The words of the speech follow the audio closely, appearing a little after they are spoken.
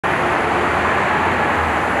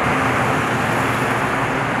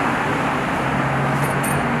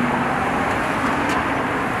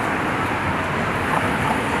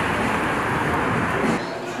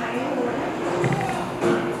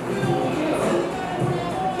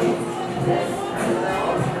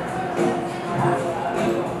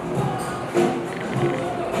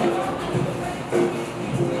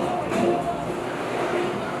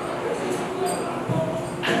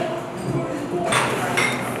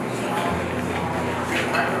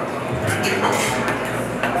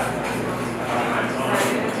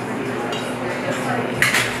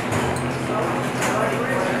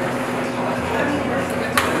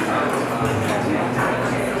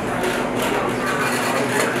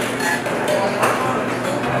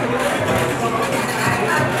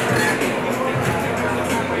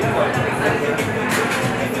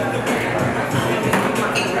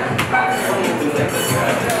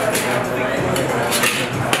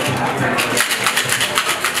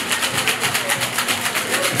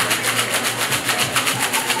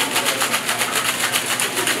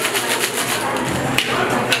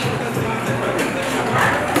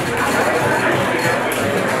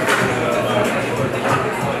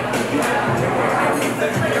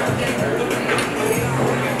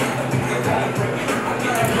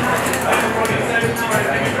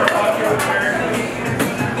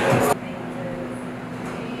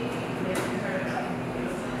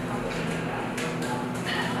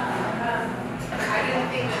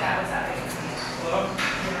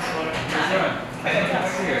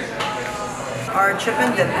chip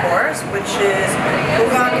and dip course, which is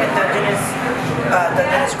pugak and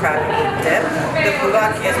Dungeness crab dip. The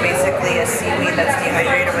pugak is basically a seaweed that's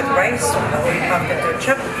dehydrated with rice, puffed into a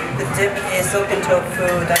chip. The dip is silken tofu,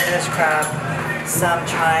 Dungeness crab, some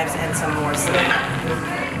chives, and some more seaweed.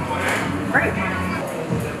 Great.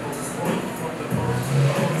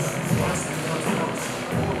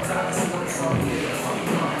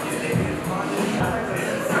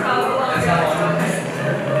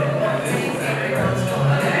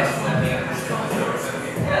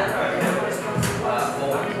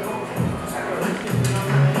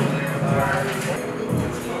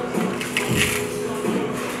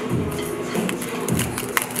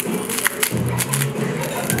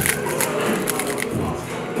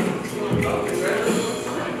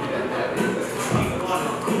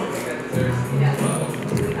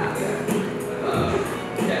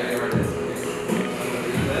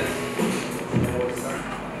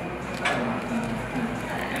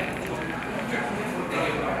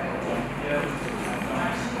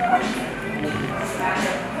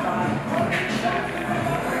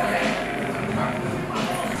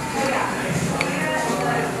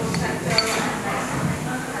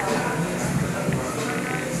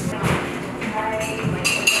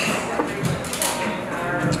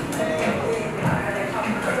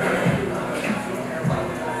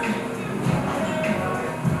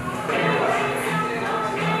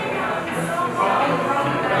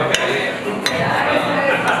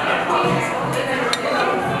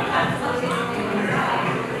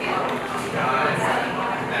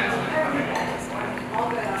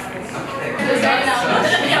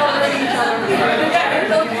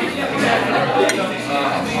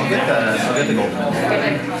 I'll get the gold.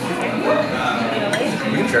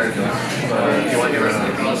 We can share it if you want. If you want, you run on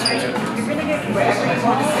the piece.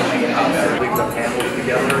 Leave the handles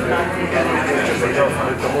together and just like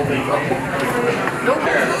the whole thing up. Nope.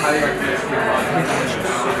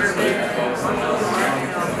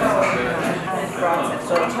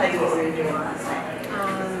 So I'll tell you what we were doing last night.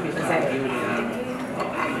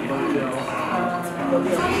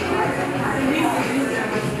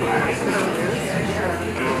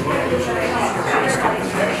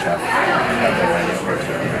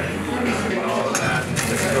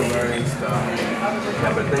 This is the learning stuff.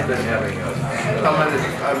 Yeah, but they've been having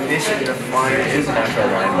a mission to find his natural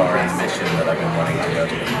line bar and mission that I've been wanting to go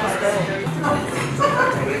to.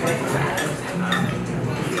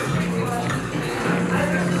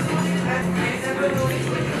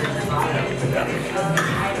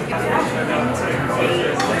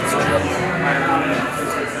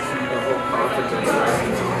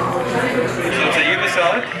 It's a yuba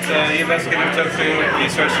salad. So yuba skin tofu, you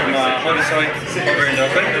source from Hodesoy over in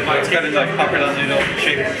Oakland. It's got a like pappardelle noodle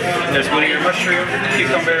shape. There's whittier mushroom,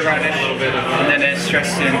 cucumber, radish, and then it's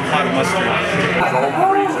dressed in hot mustard. Cold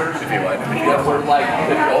freezers, if you like. Yeah, we're like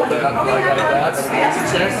the cold that like that.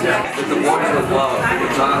 It's the ones with love.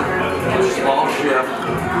 It's on a small ship.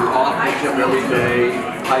 You're off the ship every day,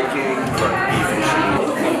 hiking,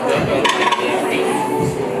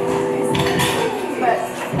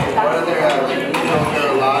 What other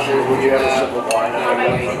lodges would you have simple wine?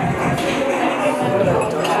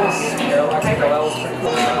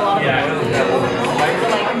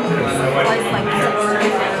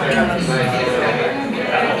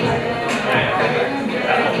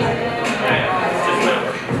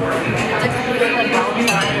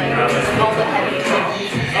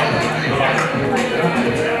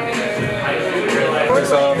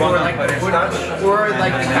 Or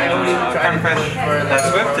like the coyote trying to Fresh. That's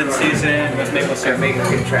whipped and seasoned with maple syrup. make it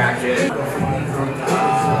contracted.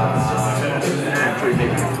 Actually,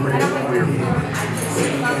 maybe it's pretty weird.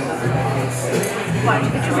 Watch,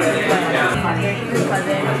 get your really pleasant. You're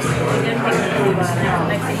pleasant. You didn't take the food well.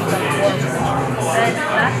 Next day you got warm. Then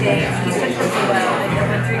that day you took the food well, and then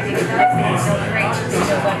went drinking. The next day you felt great.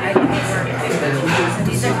 So like I can make work.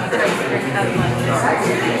 These are the types of drinks out of my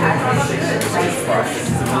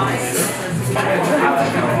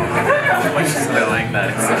Spilling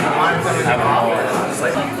that.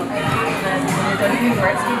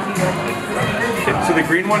 So the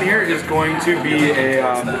green one here is going to be a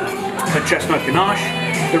chestnut ganache.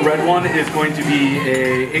 The red one is going to be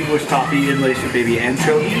a English toffee inlaid with baby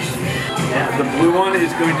anchovies. The blue one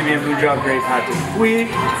is going to be a Punjab grey pate fouille.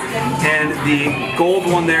 And the gold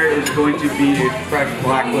one there is going to be a fresh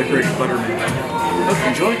black licorice buttermilk.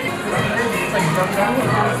 Enjoy.